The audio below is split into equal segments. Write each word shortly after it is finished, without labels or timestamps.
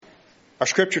Our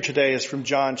scripture today is from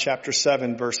John chapter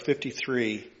 7, verse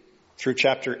 53 through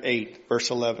chapter 8,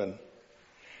 verse 11.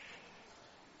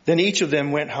 Then each of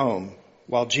them went home,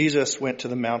 while Jesus went to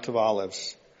the Mount of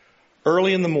Olives.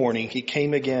 Early in the morning, he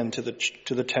came again to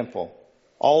the temple.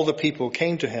 All the people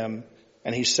came to him,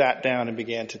 and he sat down and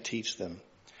began to teach them.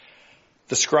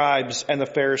 The scribes and the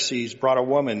Pharisees brought a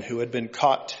woman who had been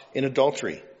caught in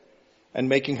adultery, and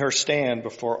making her stand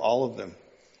before all of them.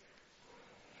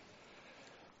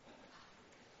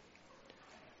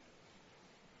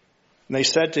 And they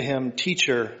said to him,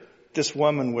 "Teacher, this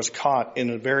woman was caught in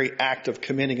a very act of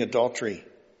committing adultery.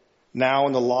 Now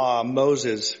in the law,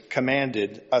 Moses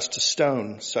commanded us to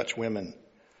stone such women.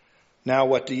 Now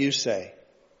what do you say?"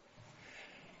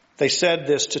 They said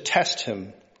this to test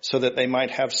him, so that they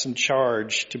might have some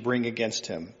charge to bring against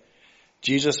him.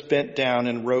 Jesus bent down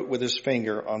and wrote with his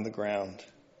finger on the ground.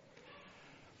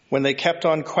 When they kept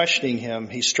on questioning him,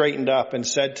 he straightened up and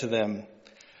said to them,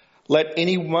 "Let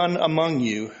anyone among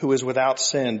you who is without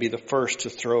sin be the first to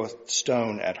throw a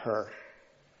stone at her."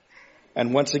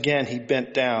 And once again he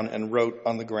bent down and wrote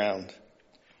on the ground.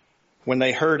 When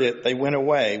they heard it, they went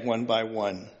away one by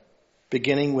one,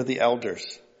 beginning with the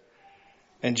elders.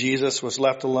 And Jesus was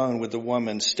left alone with the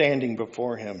woman standing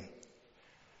before him.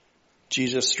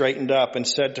 Jesus straightened up and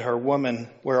said to her, "Woman,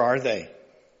 where are they?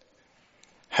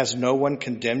 Has no one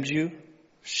condemned you?"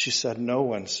 She said, "No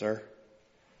one, sir."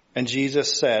 And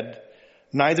Jesus said,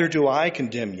 "Neither do I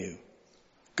condemn you.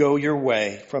 Go your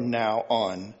way from now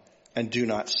on and do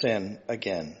not sin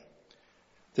again."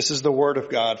 This is the word of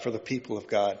God for the people of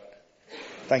God.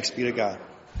 Thanks be to God.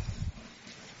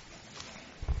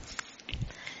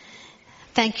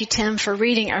 Thank you, Tim, for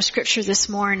reading our scripture this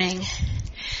morning.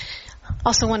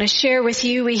 Also want to share with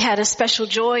you, we had a special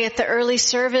joy at the early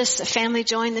service. A family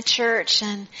joined the church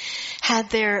and had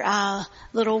their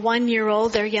little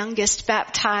 1-year-old, their youngest,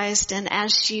 baptized. And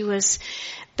as she was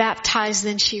baptized,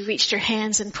 then she reached her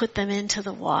hands and put them into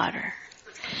the water.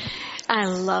 I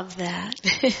love that.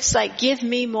 It's like, give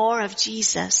me more of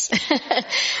Jesus.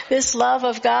 This love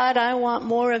of God, I want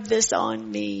more of this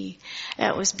on me.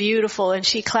 That was beautiful. And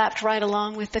she clapped right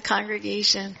along with the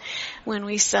congregation when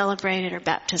we celebrated her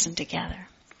baptism together.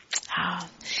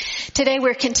 Today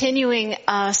we're continuing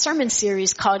a sermon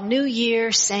series called New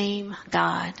Year, Same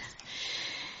God.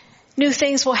 New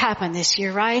things will happen this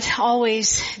year, right?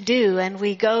 Always do. And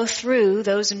we go through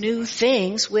those new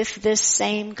things with this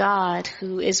same God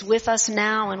who is with us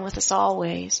now and with us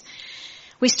always.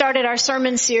 We started our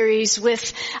sermon series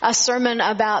with a sermon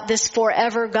about this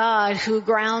forever God who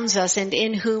grounds us and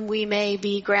in whom we may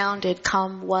be grounded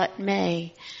come what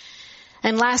may.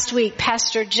 And last week,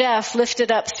 Pastor Jeff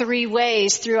lifted up 3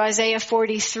 ways through Isaiah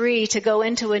 43 to go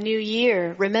into a new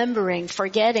year, remembering,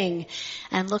 forgetting,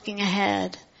 and looking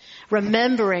ahead.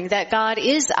 Remembering that God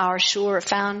is our sure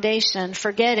foundation,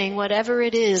 forgetting whatever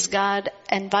it is God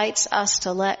invites us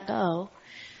to let go,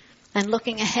 and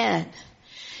looking ahead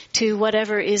to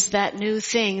whatever is that new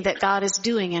thing that God is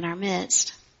doing in our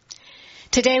midst.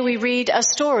 Today we read a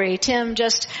story Tim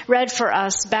just read for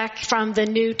us back from the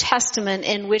New Testament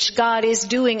in which God is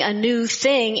doing a new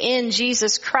thing in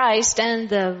Jesus Christ and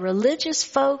the religious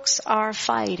folks are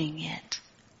fighting it.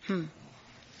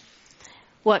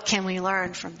 What can we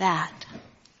learn from that?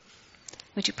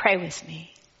 Would you pray with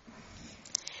me?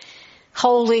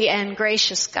 Holy and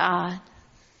gracious God,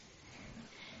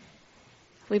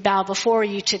 we bow before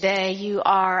you today. You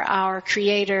are our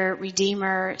creator,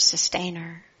 redeemer,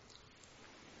 sustainer.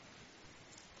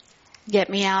 Get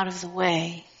me out of the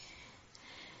way.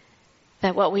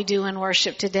 That what we do in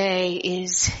worship today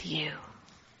is you.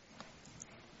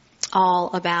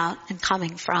 All about and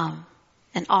coming from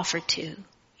and offered to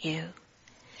you.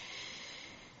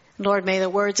 Lord, may the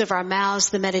words of our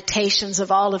mouths, the meditations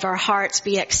of all of our hearts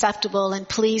be acceptable and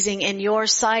pleasing in your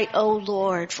sight, O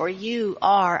Lord, for you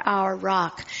are our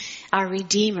rock, our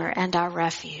redeemer, and our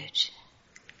refuge.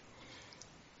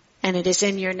 And it is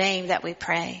in your name that we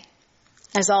pray.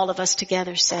 As all of us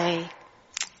together say,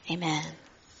 amen.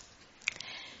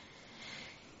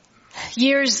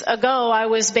 Years ago, I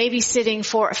was babysitting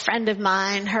for a friend of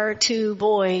mine, her 2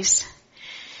 boys.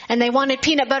 And they wanted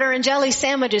peanut butter and jelly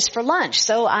sandwiches for lunch.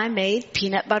 So I made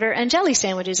peanut butter and jelly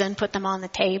sandwiches and put them on the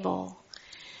table.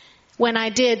 When I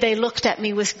did, they looked at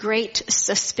me with great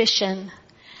suspicion,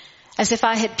 as if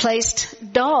I had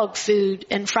placed dog food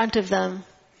in front of them.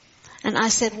 And I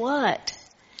said, "What?"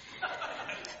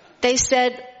 They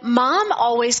said, "Mom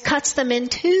always cuts them in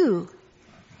 2.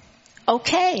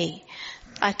 Okay.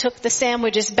 I took the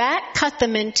sandwiches back, cut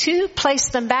them in 2,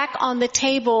 placed them back on the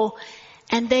table,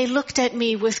 and they looked at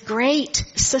me with great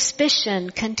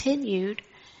suspicion, continued.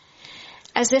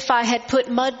 as if I had put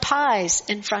mud pies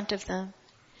in front of them.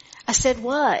 I said,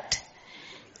 what?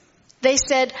 They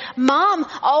said, Mom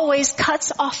always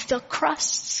cuts off the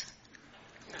crusts.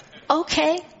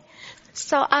 Okay.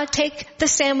 So I take the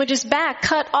sandwiches back,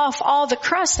 cut off all the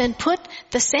crust, and put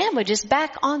the sandwiches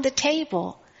back on the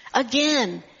table.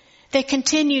 Again, they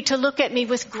continue to look at me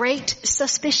with great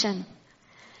suspicion,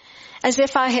 as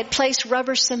if I had placed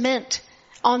rubber cement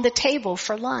on the table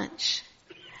for lunch.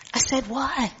 I said,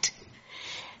 what?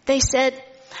 They said,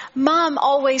 Mom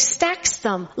always stacks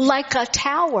them like a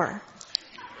tower.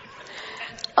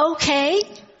 Okay.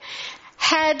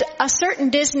 Had a certain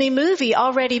Disney movie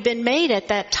already been made at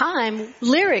that time,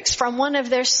 lyrics from one of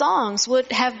their songs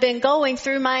would have been going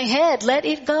through my head. Let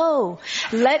it go.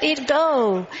 Let it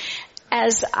go.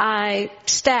 As I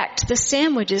stacked the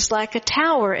sandwiches like a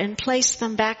tower and placed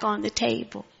them back on the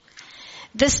table.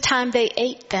 This time they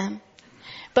ate them,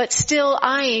 but still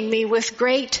eyeing me with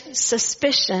great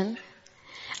suspicion.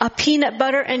 A peanut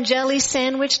butter and jelly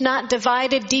sandwich, not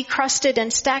divided, decrusted,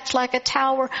 and stacked like a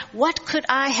tower. What could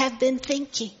I have been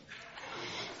thinking?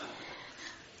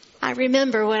 I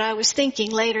remember what I was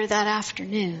thinking later that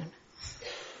afternoon.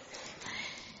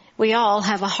 We all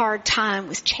have a hard time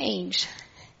with change.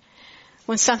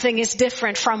 When something is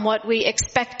different from what we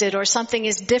expected, or something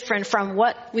is different from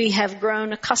what we have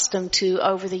grown accustomed to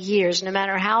over the years, no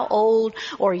matter how old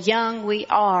or young we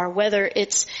are, whether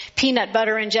it's peanut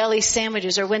butter and jelly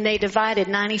sandwiches or when they divided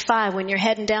 95 when you're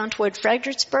heading down toward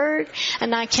Fredericksburg,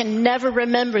 and I can never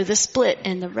remember the split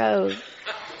in the road.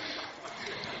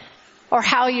 Or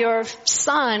how your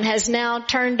son has now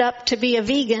turned up to be a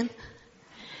vegan.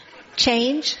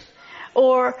 Change.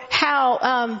 Or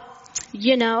how,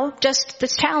 just the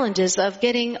challenges of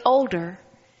getting older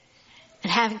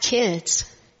and having kids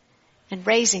and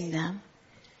raising them,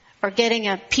 or getting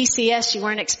a PCS you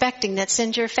weren't expecting that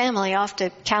sends your family off to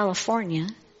California.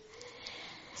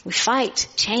 We fight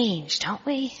change, don't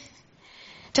we?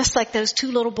 Just like those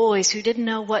two little boys who didn't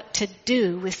know what to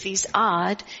do with these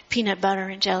odd peanut butter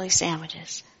and jelly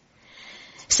sandwiches.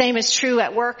 Same is true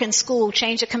at work and school.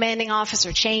 Change a commanding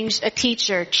officer, change a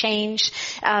teacher, change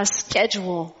a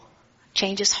schedule.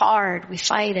 Change is hard. We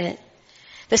fight it.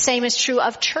 The same is true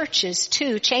of churches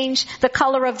too. Change the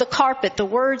color of the carpet, the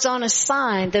words on a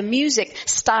sign, the music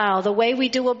style, the way we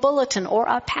do a bulletin or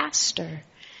a pastor.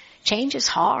 Change is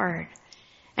hard.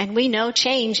 And we know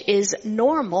change is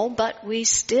normal, but we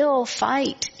still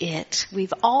fight it.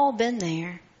 We've all been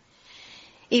there.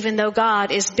 Even though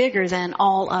God is bigger than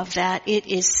all of that, it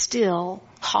is still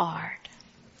hard.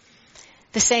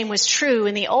 The same was true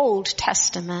in the Old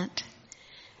Testament.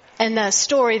 And the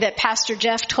story that Pastor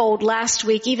Jeff told last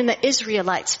week, even the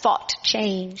Israelites fought to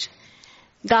change.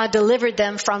 God delivered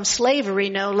them from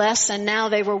slavery, no less, and now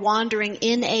they were wandering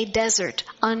in a desert,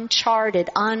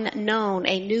 uncharted, unknown,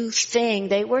 a new thing.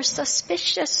 They were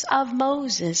suspicious of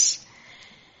Moses,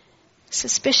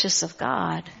 suspicious of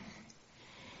God.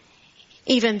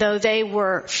 Even though they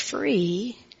were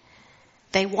free,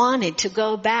 they wanted to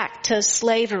go back to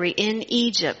slavery in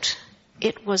Egypt.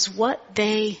 It was what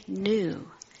they knew.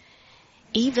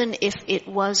 Even if it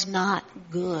was not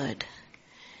good.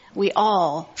 We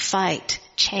all fight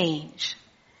change.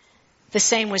 The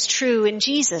same was true in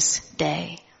Jesus'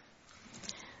 day.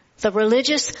 The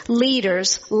religious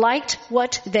leaders liked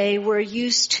what they were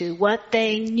used to, what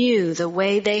they knew, the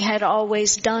way they had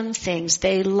always done things.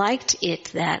 They liked it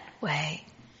that way.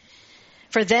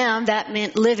 For them, that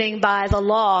meant living by the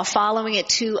law, following it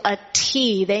to a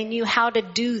T. They knew how to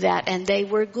do that, and they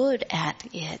were good at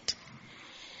it.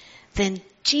 Then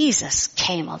Jesus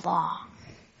came along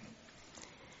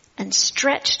and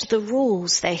stretched the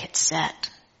rules they had set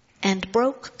and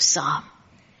broke some.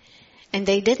 And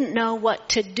they didn't know what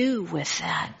to do with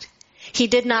that. He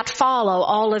did not follow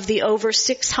all of the over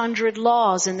 600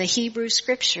 laws in the Hebrew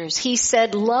Scriptures. He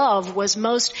said love was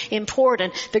most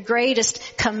important, the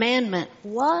greatest commandment.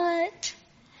 What?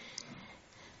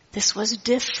 This was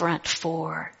different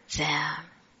for them.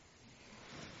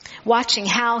 Watching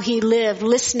how he lived,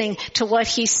 listening to what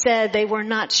he said, they were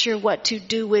not sure what to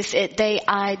do with it. They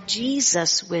eyed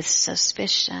Jesus with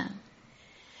suspicion.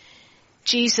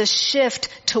 Jesus' shift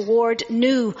toward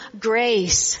new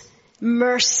grace,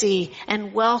 mercy,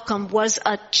 and welcome was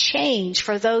a change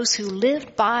for those who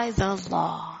lived by the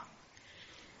law.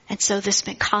 And so this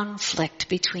meant conflict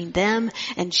between them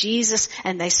and Jesus,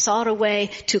 and they sought a way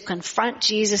to confront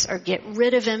Jesus or get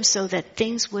rid of him so that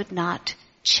things would not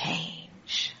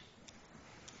change.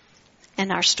 In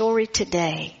our story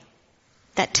today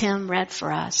that Tim read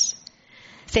for us,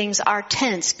 things are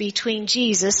tense between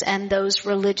Jesus and those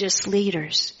religious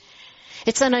leaders.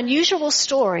 It's an unusual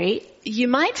story. You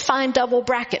might find double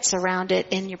brackets around it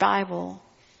in your Bible.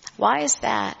 Why is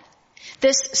that?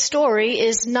 This story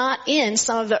is not in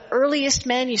some of the earliest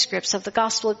manuscripts of the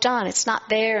Gospel of John. It's not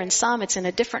there in some. It's in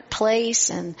a different place.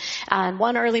 And in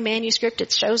one early manuscript,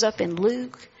 it shows up in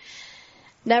Luke.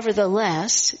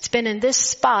 Nevertheless, it's been in this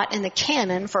spot in the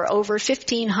canon for over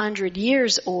 1,500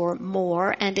 years or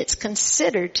more, and it's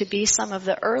considered to be some of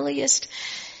the earliest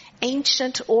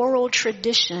ancient oral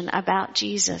tradition about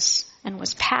Jesus, and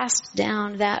was passed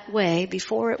down that way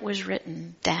before it was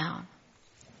written down.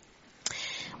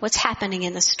 What's happening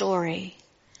in the story?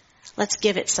 Let's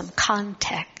give it some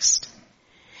context.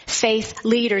 Faith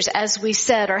leaders, as we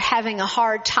said, are having a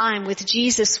hard time with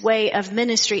Jesus' way of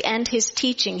ministry and his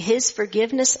teaching, his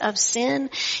forgiveness of sin,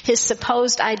 his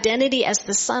supposed identity as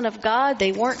the Son of God.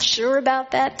 They weren't sure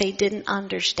about that. They didn't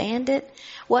understand it.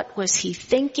 What was he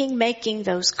thinking, making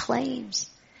those claims?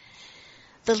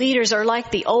 The leaders are like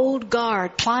the old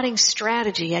guard plotting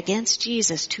strategy against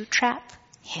Jesus to trap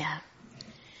him.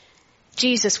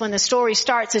 Jesus, when the story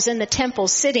starts, is in the temple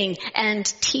sitting and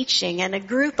teaching, and a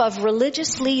group of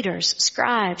religious leaders,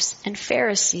 scribes and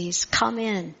Pharisees, come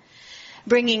in,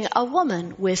 bringing a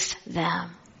woman with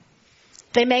them.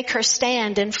 They make her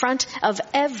stand in front of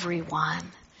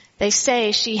everyone. They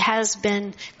say she has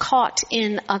been caught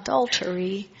in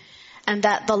adultery and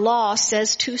that the law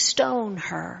says to stone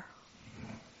her.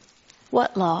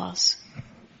 What laws?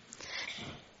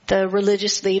 The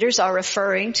religious leaders are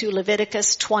referring to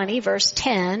Leviticus 20 verse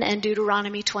 10 and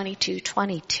Deuteronomy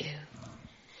 22:22.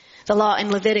 The law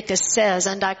in Leviticus says,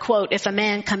 and I quote, "If a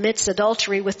man commits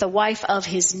adultery with the wife of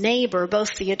his neighbor,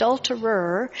 both the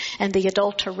adulterer and the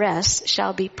adulteress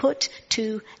shall be put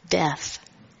to death."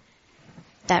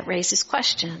 That raises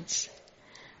questions.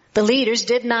 The leaders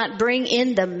did not bring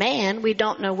in the man. We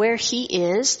don't know where he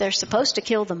is. They're supposed to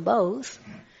kill them both.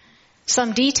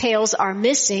 Some details are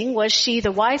missing. Was she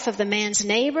the wife of the man's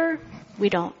neighbor? We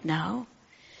don't know.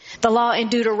 The law in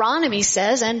Deuteronomy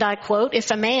says, and I quote,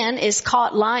 "If a man is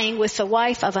caught lying with the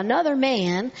wife of another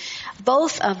man,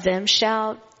 both of them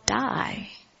shall die.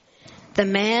 The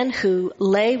man who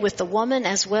lay with the woman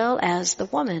as well as the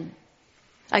woman."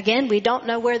 Again, we don't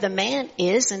know where the man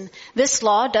is, and this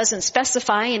law doesn't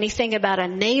specify anything about a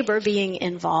neighbor being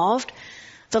involved.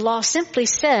 The law simply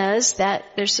says that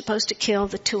they're supposed to kill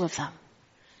the two of them.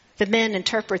 The men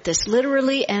interpret this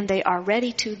literally, and they are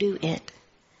ready to do it.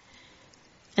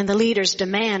 And the leaders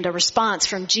demand a response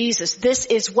from Jesus. This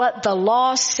is what the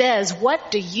law says.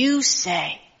 What do you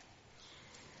say?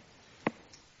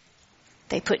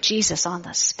 They put Jesus on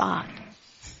the spot.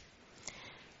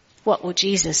 What will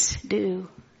Jesus do?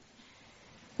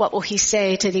 What will he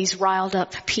say to these riled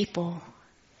up people?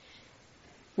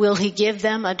 Will he give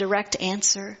them a direct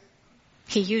answer?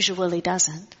 He usually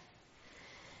doesn't.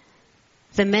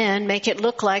 The men make it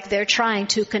look like they're trying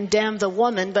to condemn the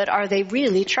woman, but are they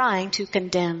really trying to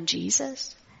condemn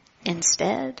Jesus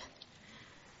instead?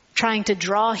 Trying to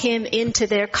draw him into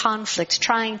their conflict,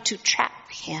 trying to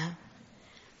trap him.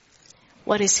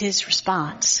 What is his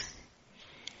response?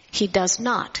 He does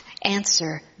not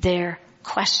answer their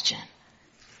question.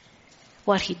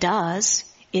 What he does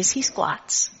is he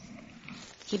squats.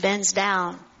 He bends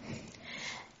down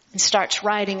and starts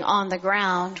writing on the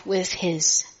ground with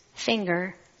his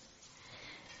finger.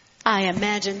 I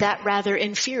imagine that rather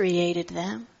infuriated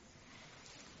them.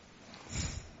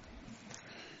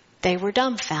 They were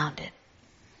dumbfounded.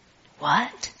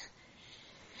 What?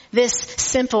 This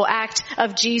simple act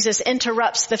of Jesus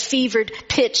interrupts the fevered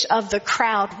pitch of the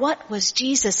crowd. What was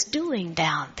Jesus doing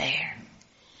down there?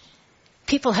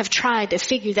 People have tried to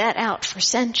figure that out for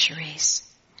centuries.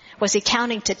 Was he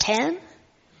counting to 10?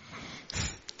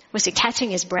 Was he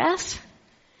catching his breath?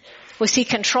 Was he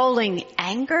controlling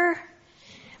anger?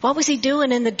 What was he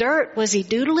doing in the dirt? Was he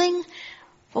doodling?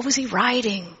 What was he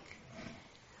writing?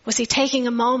 Was he taking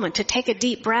a moment to take a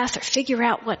deep breath or figure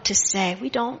out what to say? We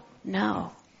don't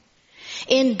know.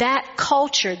 In that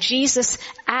culture, Jesus'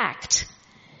 act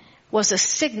was a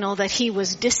signal that he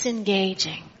was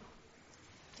disengaging,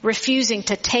 refusing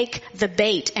to take the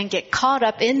bait and get caught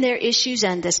up in their issues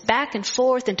and this back and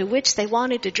forth into which they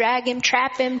wanted to drag him,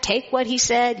 trap him, take what he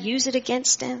said, use it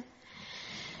against him.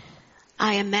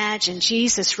 I imagine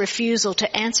Jesus' refusal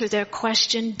to answer their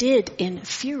question did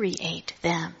infuriate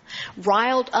them.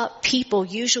 Riled up people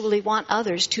usually want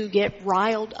others to get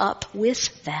riled up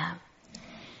with them.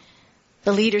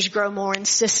 The leaders grow more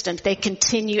insistent. They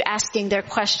continue asking their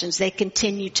questions. They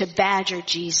continue to badger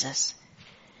Jesus.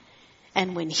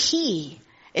 And when he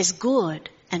is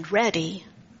good and ready,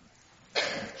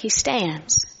 he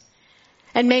stands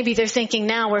And maybe they're thinking,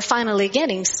 now we're finally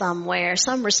getting somewhere,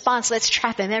 some response. Let's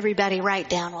trap him. Everybody write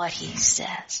down what he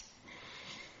says.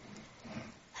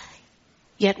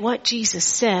 Yet what Jesus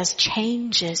says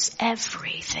changes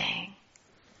everything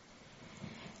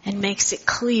and makes it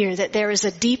clear that there is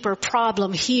a deeper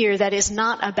problem here that is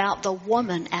not about the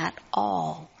woman at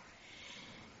all.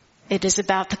 It is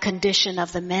about the condition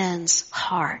of the men's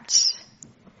hearts.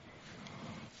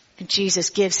 And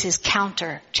Jesus gives his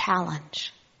counter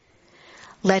challenge.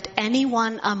 Let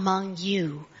anyone among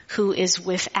you who is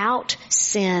without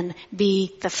sin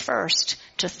be the first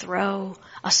to throw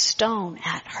a stone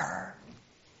at her.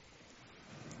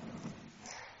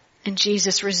 And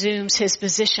Jesus resumes his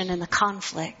position in the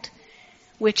conflict,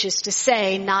 which is to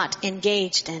say, not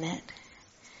engaged in it.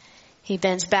 He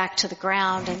bends back to the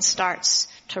ground and starts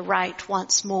to write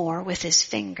once more with his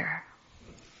finger.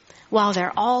 While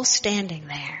they're all standing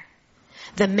there,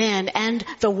 the men and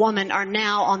the woman are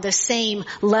now on the same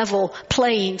level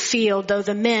playing field, though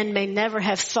the men may never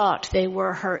have thought they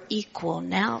were her equal.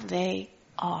 Now they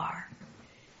are.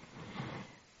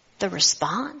 The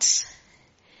response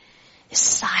is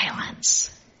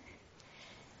silence.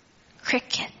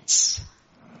 Crickets.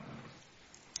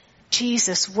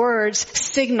 Jesus' words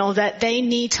signal that they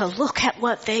need to look at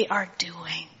what they are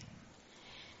doing.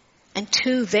 And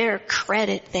to their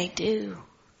credit, they do.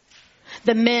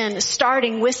 The men,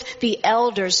 starting with the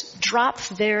elders, drop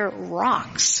their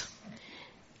rocks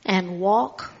and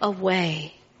walk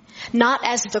away. Not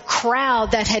as the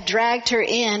crowd that had dragged her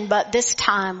in, but this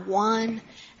time one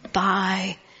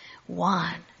by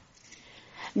one.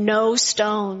 No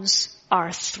stones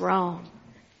are thrown.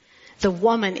 The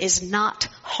woman is not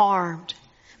harmed.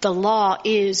 The law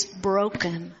is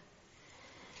broken.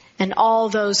 And all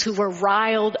those who were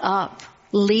riled up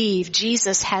leave.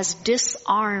 Jesus has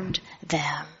disarmed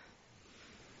them.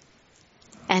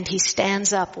 And he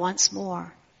stands up once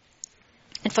more.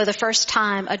 And for the first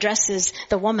time addresses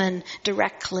the woman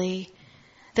directly.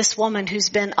 This woman who's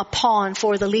been a pawn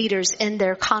for the leaders in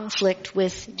their conflict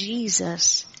with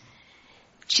Jesus.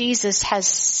 Jesus has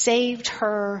saved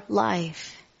her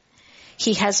life.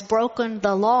 He has broken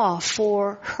the law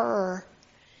for her.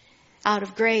 Out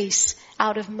of grace,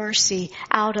 out of mercy,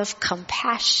 out of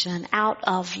compassion, out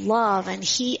of love. And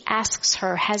he asks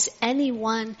her, has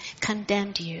anyone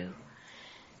condemned you?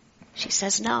 She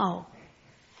says, no.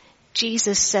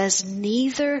 Jesus says,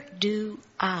 neither do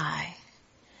I.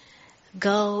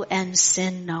 Go and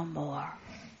sin no more.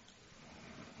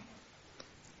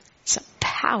 It's a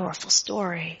powerful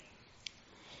story.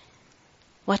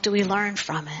 What do we learn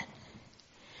from it?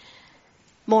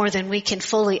 More than we can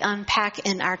fully unpack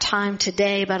in our time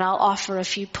today, but I'll offer a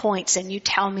few points and you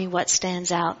tell me what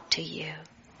stands out to you.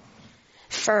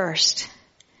 First,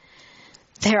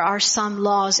 there are some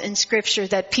laws in Scripture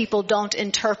that people don't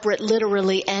interpret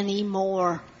literally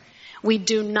anymore. We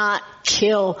do not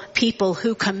kill people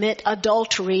who commit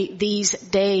adultery these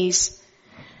days.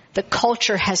 The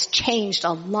culture has changed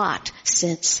a lot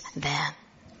since then.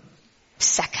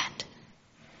 Second,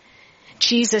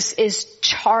 Jesus is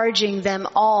charging them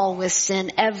all with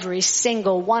sin, every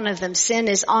single one of them. Sin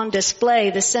is on display,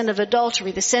 the sin of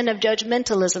adultery, the sin of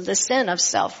judgmentalism, the sin of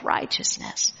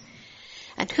self-righteousness.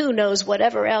 And who knows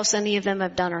whatever else any of them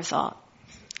have done or thought.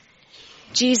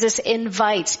 Jesus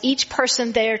invites each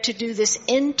person there to do this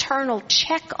internal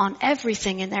check on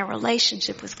everything in their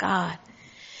relationship with God.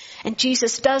 And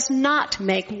Jesus does not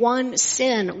make one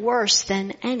sin worse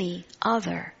than any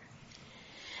other.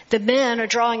 The men are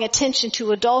drawing attention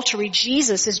to adultery.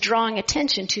 Jesus is drawing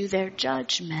attention to their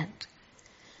judgment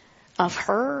of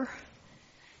her,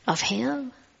 of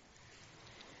him.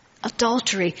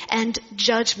 Adultery and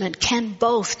judgment can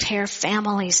both tear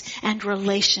families and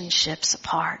relationships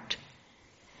apart.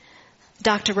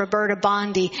 Dr. Roberta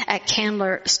Bondi at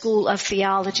Candler School of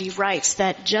Theology writes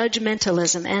that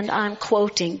judgmentalism, and I'm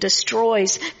quoting,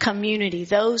 destroys community,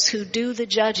 those who do the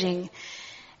judging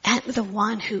and the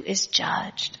one who is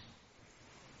judged.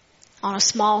 On a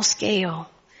small scale,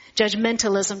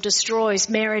 judgmentalism destroys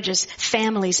marriages,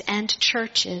 families, and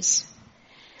churches.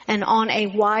 And on a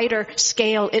wider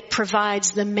scale, it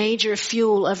provides the major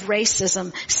fuel of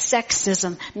racism,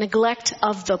 sexism, neglect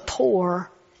of the poor,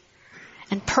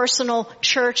 and personal,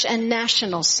 church, and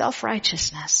national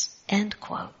self-righteousness. End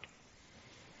quote.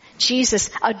 Jesus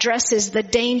addresses the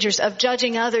dangers of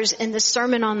judging others in the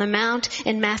Sermon on the Mount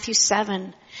in Matthew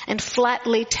 7 and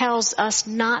flatly tells us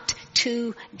not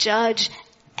to judge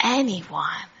anyone.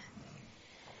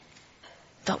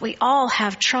 But we all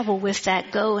have trouble with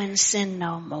that go and sin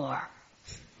no more.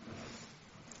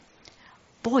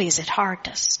 Boy, is it hard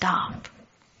to stop.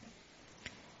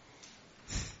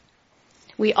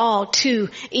 We all too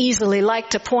easily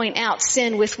like to point out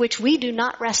sin with which we do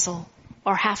not wrestle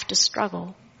or have to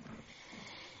struggle,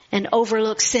 and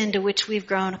overlook sin to which we've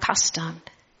grown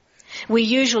accustomed. We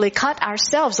usually cut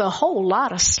ourselves a whole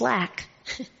lot of slack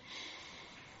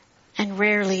and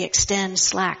rarely extend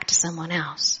slack to someone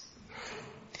else.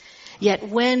 Yet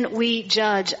when we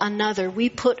judge another, we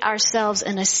put ourselves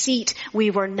in a seat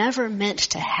we were never meant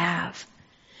to have.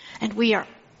 And we are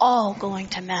all going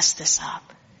to mess this up.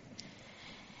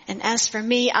 And as for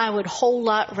me, I would a whole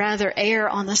lot rather err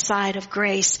on the side of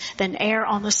grace than err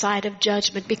on the side of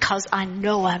judgment, because I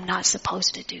know I'm not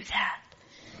supposed to do that.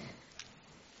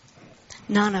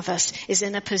 None of us is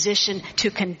in a position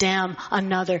to condemn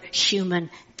another human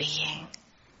being.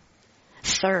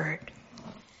 Third,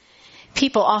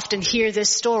 people often hear this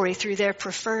story through their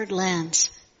preferred lens.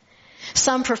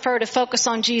 Some prefer to focus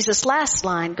on Jesus' last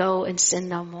line, go and sin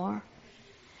no more.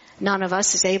 None of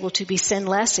us is able to be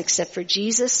sinless except for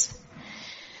Jesus.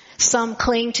 Some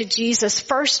cling to Jesus'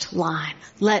 first line,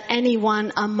 let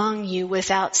anyone among you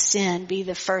without sin be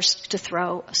the first to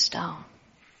throw a stone.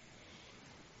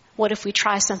 What if we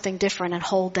try something different and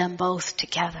hold them both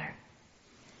together?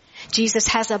 Jesus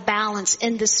has a balance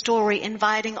in this story,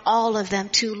 inviting all of them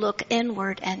to look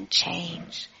inward and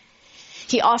change.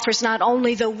 He offers not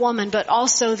only the woman, but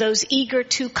also those eager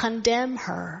to condemn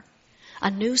her a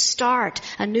new start,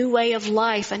 a new way of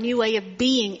life, a new way of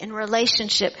being in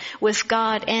relationship with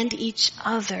God and each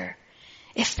other,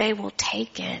 if they will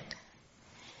take it.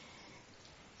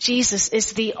 Jesus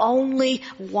is the only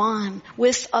one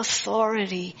with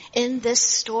authority in this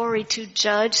story to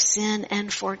judge sin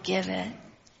and forgive it.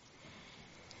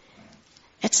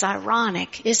 It's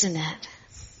ironic, isn't it,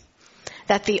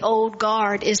 that the old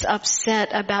guard is upset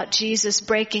about Jesus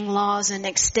breaking laws and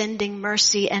extending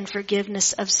mercy and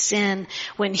forgiveness of sin,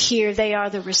 when here they are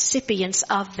the recipients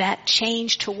of that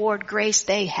change toward grace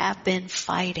they have been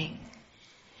fighting.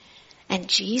 And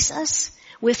Jesus,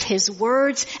 with his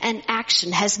words and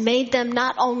action, has made them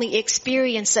not only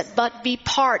experience it, but be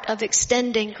part of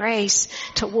extending grace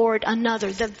toward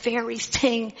another, the very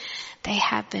thing they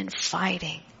have been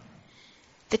fighting,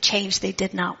 the change they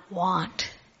did not want.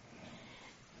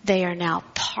 They are now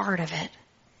part of it.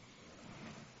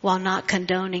 While not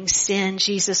condoning sin,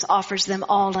 Jesus offers them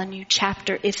all a new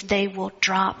chapter if they will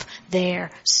drop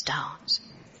their stones.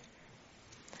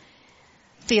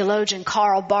 Theologian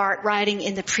Karl Barth, writing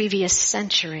in the previous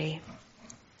century,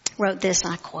 wrote this,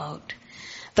 I quote,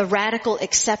 "The radical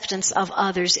acceptance of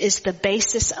others is the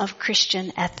basis of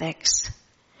Christian ethics.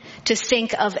 To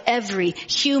think of every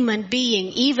human being,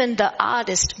 even the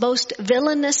oddest, most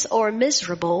villainous or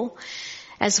miserable,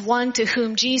 as one to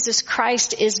whom Jesus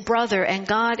Christ is brother and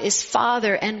God is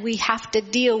Father, and we have to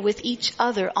deal with each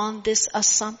other on this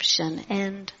assumption."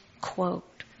 End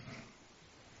quote.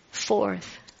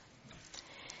 Fourth,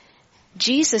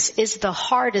 Jesus is the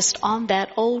hardest on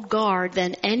that old guard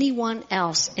than anyone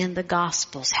else in the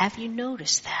Gospels. Have you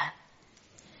noticed that?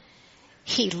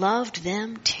 He loved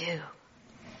them too.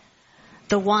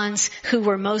 The ones who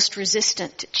were most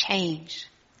resistant to change,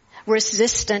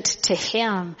 resistant to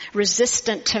him,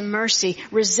 resistant to mercy,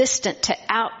 resistant to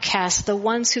outcasts, the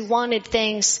ones who wanted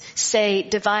things, say,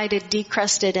 divided,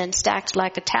 decrusted, and stacked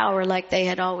like a tower like they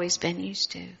had always been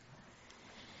used to.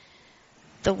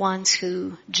 The ones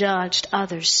who judged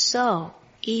others so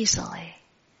easily.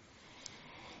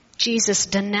 Jesus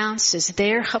denounces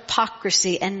their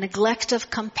hypocrisy and neglect of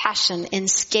compassion in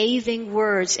scathing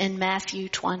words in Matthew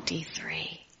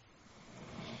 23.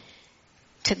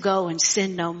 To go and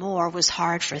sin no more was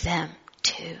hard for them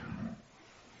too.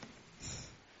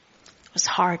 It was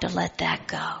hard to let that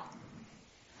go.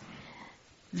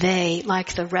 They,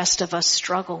 like the rest of us,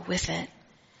 struggle with it.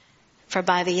 For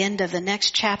by the end of the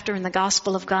next chapter in the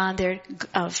Gospel of God,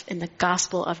 in the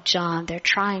Gospel of John, they're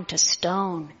trying to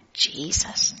stone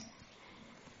Jesus.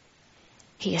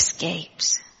 He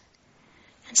escapes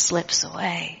and slips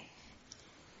away.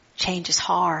 Change is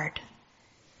hard.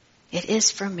 It is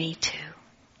for me too.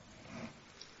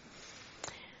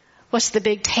 What's the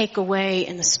big takeaway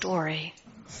in the story?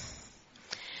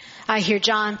 I hear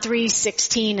John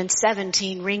 3:16 and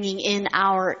 17 ringing in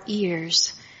our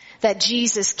ears. That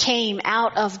Jesus came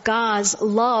out of God's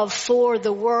love for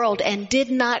the world and did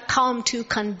not come to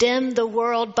condemn the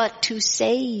world, but to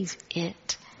save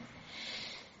it.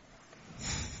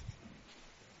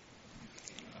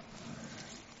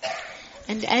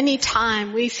 And any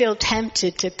time we feel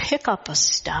tempted to pick up a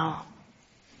stone,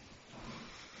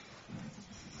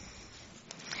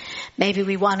 maybe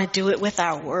we want to do it with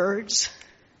our words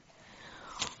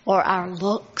or our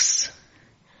looks,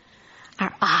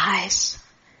 our eyes,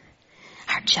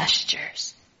 our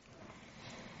gestures.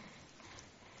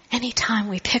 Anytime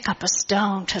we pick up a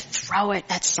stone to throw it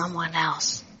at someone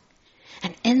else,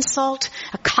 an insult,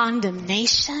 a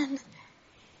condemnation,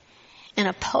 in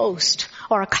a post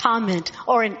or a comment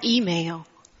or an email,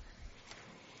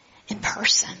 in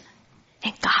person,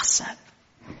 in gossip.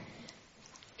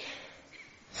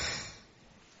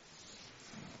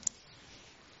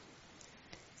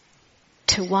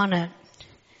 To want to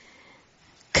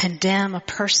condemn a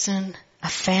person, a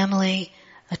family,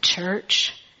 a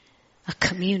church, a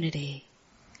community.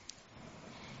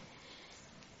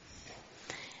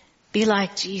 Be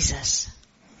like Jesus.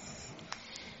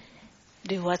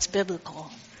 Do what's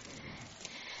biblical.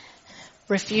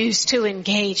 Refuse to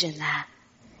engage in that.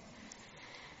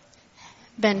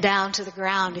 Bend down to the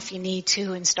ground if you need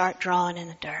to and start drawing in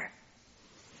the dirt.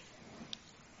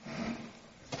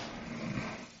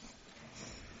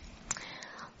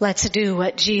 Let's do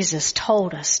what Jesus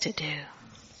told us to do.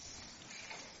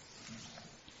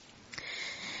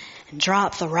 And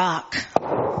drop the rock.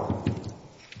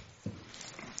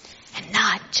 And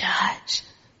not judge.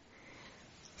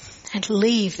 And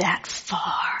leave that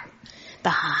far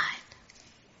behind.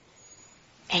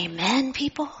 Amen,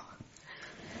 people?